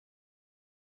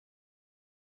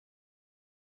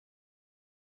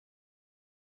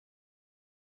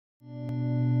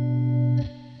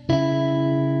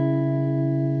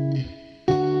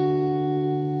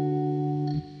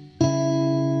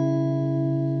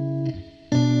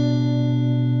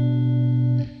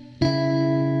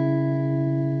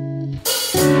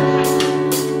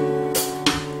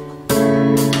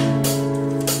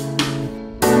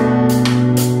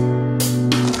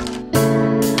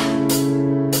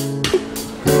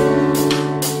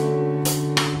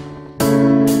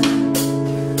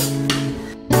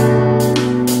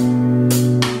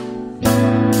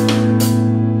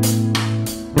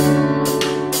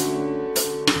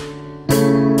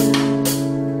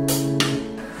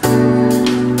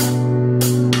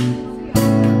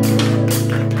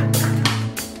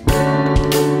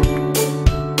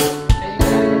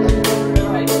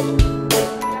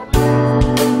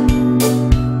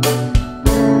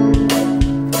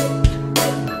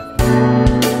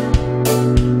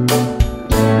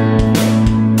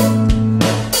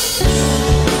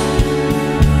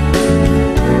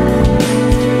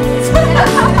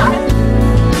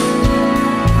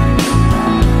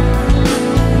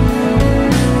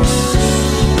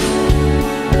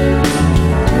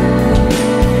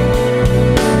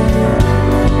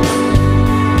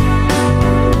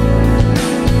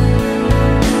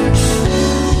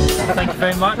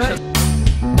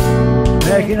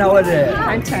making our day.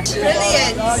 Fantastic.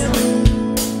 Brilliant.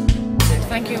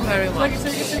 Thank you very much.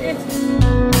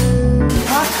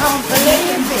 I can't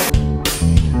believe it.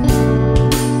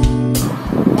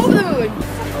 Over the moon.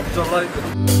 I'm delighted.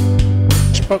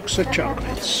 Box of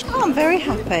chocolates. Oh, I'm very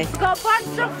happy. Got a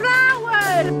bunch of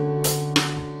flowers.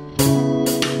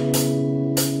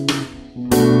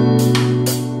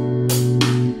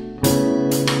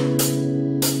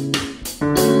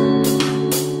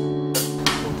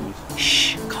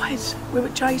 Shh, guys, we're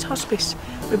at Jay's hospice.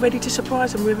 We're ready to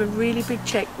surprise them with a really big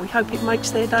cheque. We hope it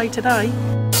makes their day today.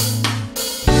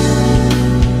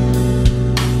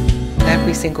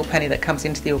 Every single penny that comes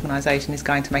into the organisation is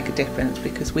going to make a difference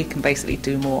because we can basically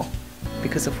do more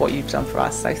because of what you've done for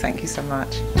us, so thank you so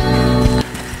much.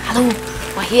 Hello,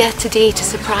 we're here today to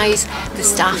surprise the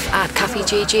staff at Cafe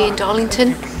JJ in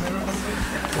Darlington.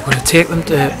 We're going to take them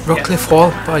to Rockcliffe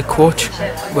Hall by coach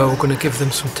where we're going to give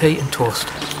them some tea and toast.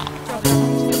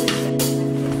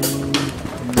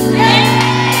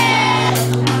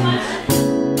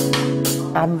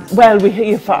 Well, we're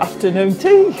here for afternoon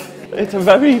tea. It's a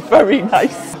very, very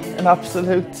nice and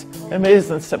absolute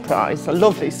amazing surprise, a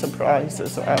lovely surprise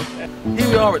as well. Here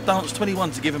we are at Dance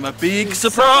 21 to give him a big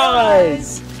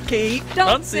surprise! Keep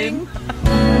dancing!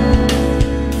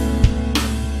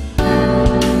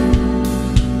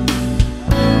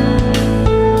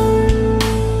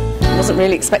 I wasn't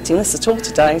really expecting this at all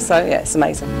today, so yeah, it's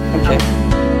amazing. Thank you.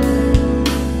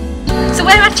 So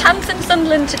we're at Chance in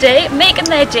Sunderland today, making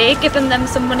their day, giving them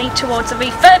some money towards a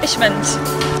refurbishment.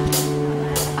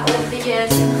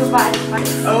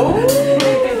 Oh!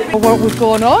 What was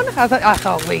going on? I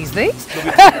thought these.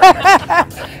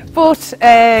 But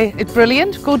it's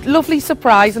brilliant, good, lovely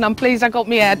surprise, and I'm pleased I got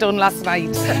my hair done last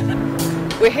night.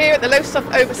 We're here at the Low Stuff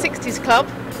Over 60s Club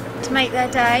to make their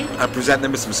day and present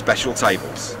them with some special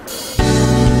tables.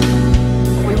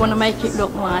 We want to make it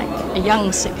look like a young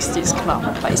 60s club,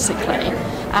 basically,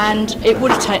 and it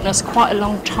would have taken us quite a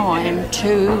long time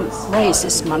to raise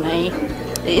this money.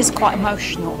 It is quite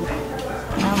emotional.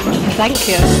 Thank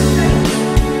you.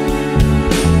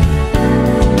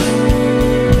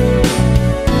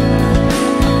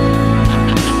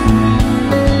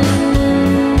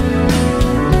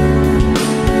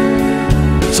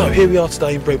 So here we are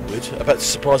today in Brentwood, about to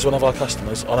surprise one of our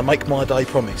customers on a Make My Day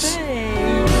promise.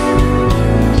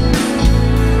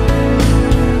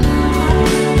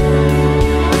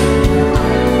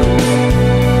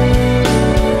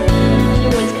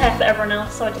 Everyone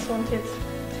else, so I just wanted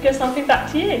to give something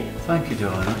back to you. Thank you,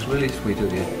 darling. That's really sweet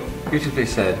of you. Beautifully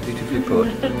said, beautifully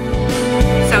put.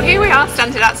 So here we are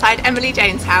standing outside Emily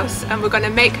Jane's house, and we're going to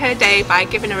make her day by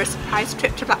giving her a surprise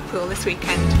trip to Blackpool this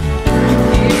weekend.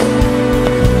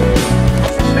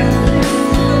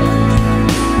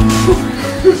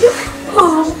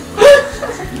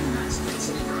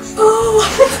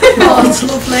 Oh, it's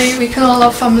lovely. We can all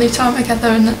have family time together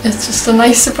and it's just a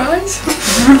nice surprise.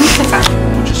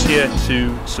 We're just here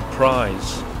to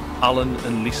surprise Alan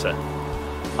and Lisa.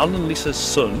 Alan and Lisa's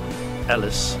son,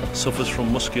 Ellis, suffers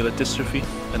from muscular dystrophy,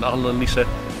 and Alan and Lisa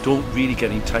don't really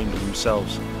get any time to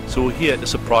themselves. So we're here to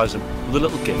surprise them with a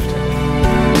little gift.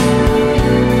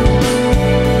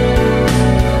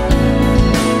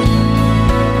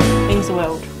 It means the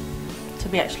world to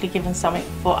be actually given something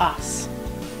for us.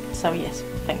 So yes,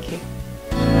 thank you.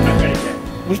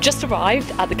 We've just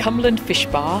arrived at the Cumberland Fish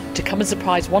Bar to come and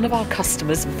surprise one of our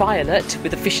customers, Violet,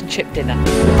 with a fish and chip dinner. On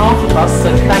behalf of us,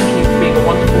 so thank you for being a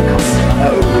wonderful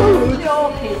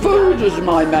customer. Food is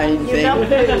my main thing.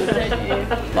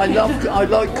 I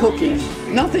like cooking.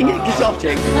 Nothing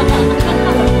exotic.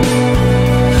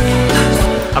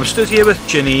 I'm stood here with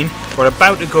Janine. We're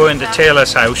about to go into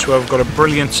Taylor's house where we've got a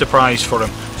brilliant surprise for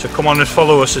him. So come on and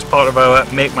follow us as part of our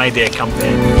Make My Day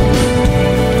campaign.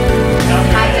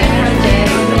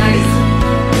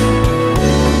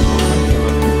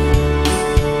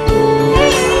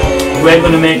 We're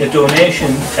going to make a donation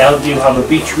to help you have a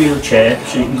beach wheelchair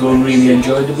so you can go and really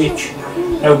enjoy the beach.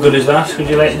 How good is that? Would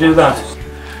you like to do that?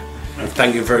 And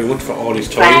thank you very much for all his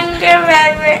time. Thank you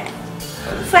very much.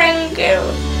 Thank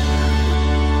you.